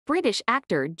British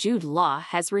actor Jude Law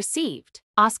has received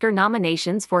Oscar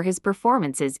nominations for his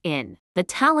performances in The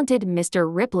Talented Mr.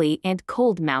 Ripley and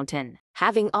Cold Mountain,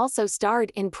 having also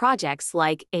starred in projects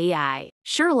like AI,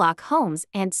 Sherlock Holmes,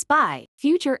 and Spy.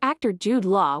 Future actor Jude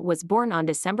Law was born on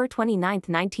December 29,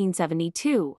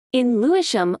 1972, in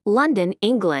Lewisham, London,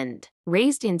 England,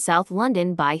 raised in South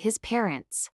London by his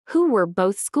parents, who were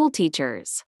both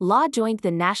schoolteachers. Law joined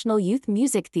the National Youth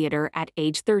Music Theatre at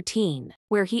age 13,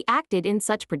 where he acted in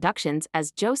such productions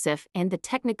as Joseph and the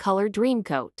Technicolor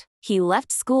Dreamcoat. He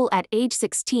left school at age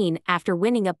 16 after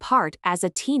winning a part as a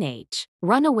teenage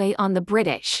runaway on the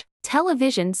British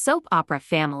television soap opera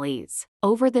Families.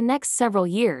 Over the next several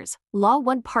years, Law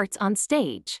won parts on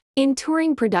stage in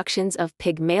touring productions of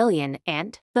Pygmalion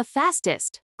and The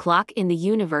Fastest Clock in the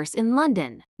Universe in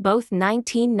London, both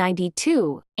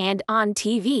 1992, and on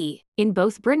TV, in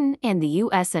both Britain and the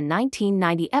US, a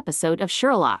 1990 episode of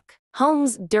Sherlock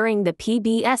Holmes during the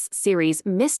PBS series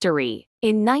Mystery.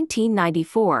 In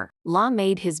 1994, Law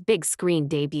made his big screen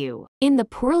debut in the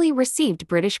poorly received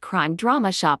British crime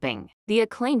drama Shopping. The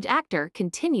acclaimed actor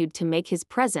continued to make his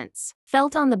presence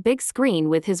felt on the big screen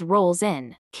with his roles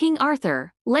in King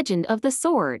Arthur, Legend of the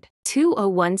Sword,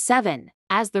 2017,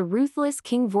 as the ruthless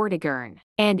King Vortigern,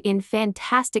 and in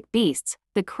Fantastic Beasts,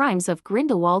 The Crimes of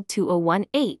Grindelwald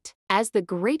 2018, as the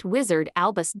Great Wizard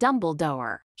Albus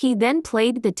Dumbledore. He then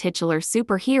played the titular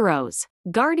superhero's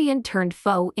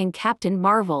guardian-turned-foe in Captain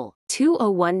Marvel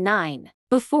 2019,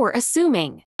 before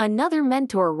assuming another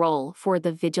mentor role for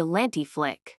the vigilante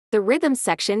flick The Rhythm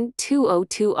Section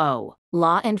 2020.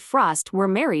 Law and Frost were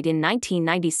married in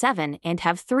 1997 and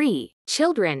have 3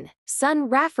 children: son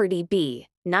Rafferty B.,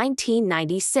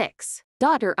 1996,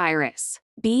 daughter Iris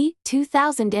B.,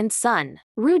 2000, and son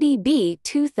Rudy B.,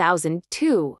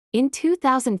 2002. In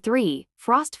 2003,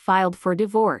 Frost filed for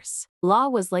divorce. Law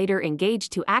was later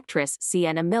engaged to actress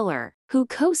Sienna Miller, who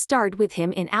co-starred with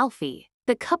him in Alfie.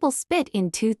 The couple split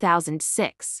in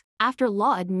 2006, after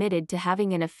Law admitted to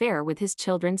having an affair with his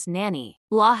children's nanny.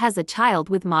 Law has a child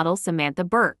with model Samantha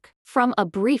Burke from a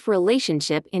brief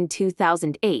relationship in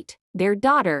 2008. Their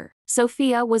daughter,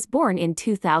 Sophia, was born in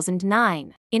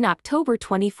 2009. In October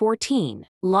 2014,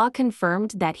 Law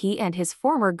confirmed that he and his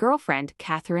former girlfriend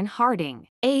Catherine Harding,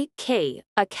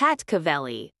 a.k.a. Kat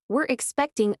Cavelli, were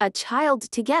expecting a child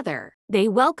together. They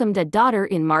welcomed a daughter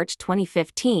in March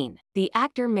 2015. The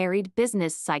actor married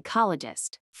business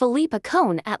psychologist Philippa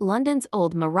Cohn at London's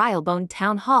Old Marylebone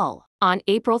Town Hall. On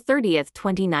April 30,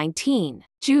 2019,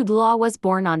 Jude Law was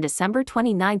born on December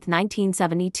 29,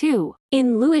 1972,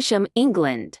 in Lewisham,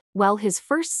 England. While his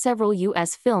first several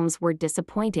U.S. films were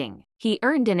disappointing, he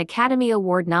earned an Academy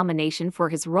Award nomination for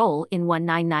his role in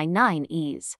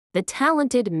 1999's The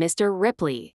Talented Mr.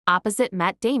 Ripley, opposite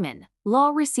Matt Damon. Law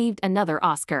received another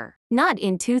Oscar nod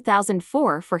in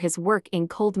 2004 for his work in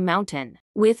Cold Mountain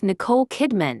with Nicole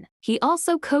Kidman. He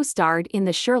also co-starred in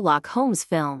the Sherlock Holmes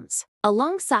films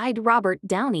alongside Robert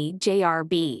Downey Jr.,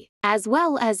 as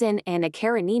well as in Anna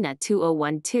Karenina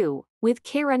 2012 with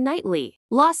Keira Knightley.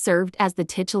 Law served as the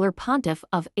titular pontiff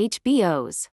of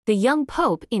HBO's The Young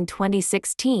Pope in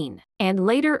 2016, and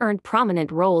later earned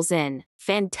prominent roles in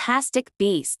Fantastic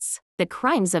Beasts, The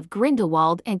Crimes of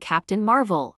Grindelwald, and Captain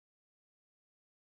Marvel.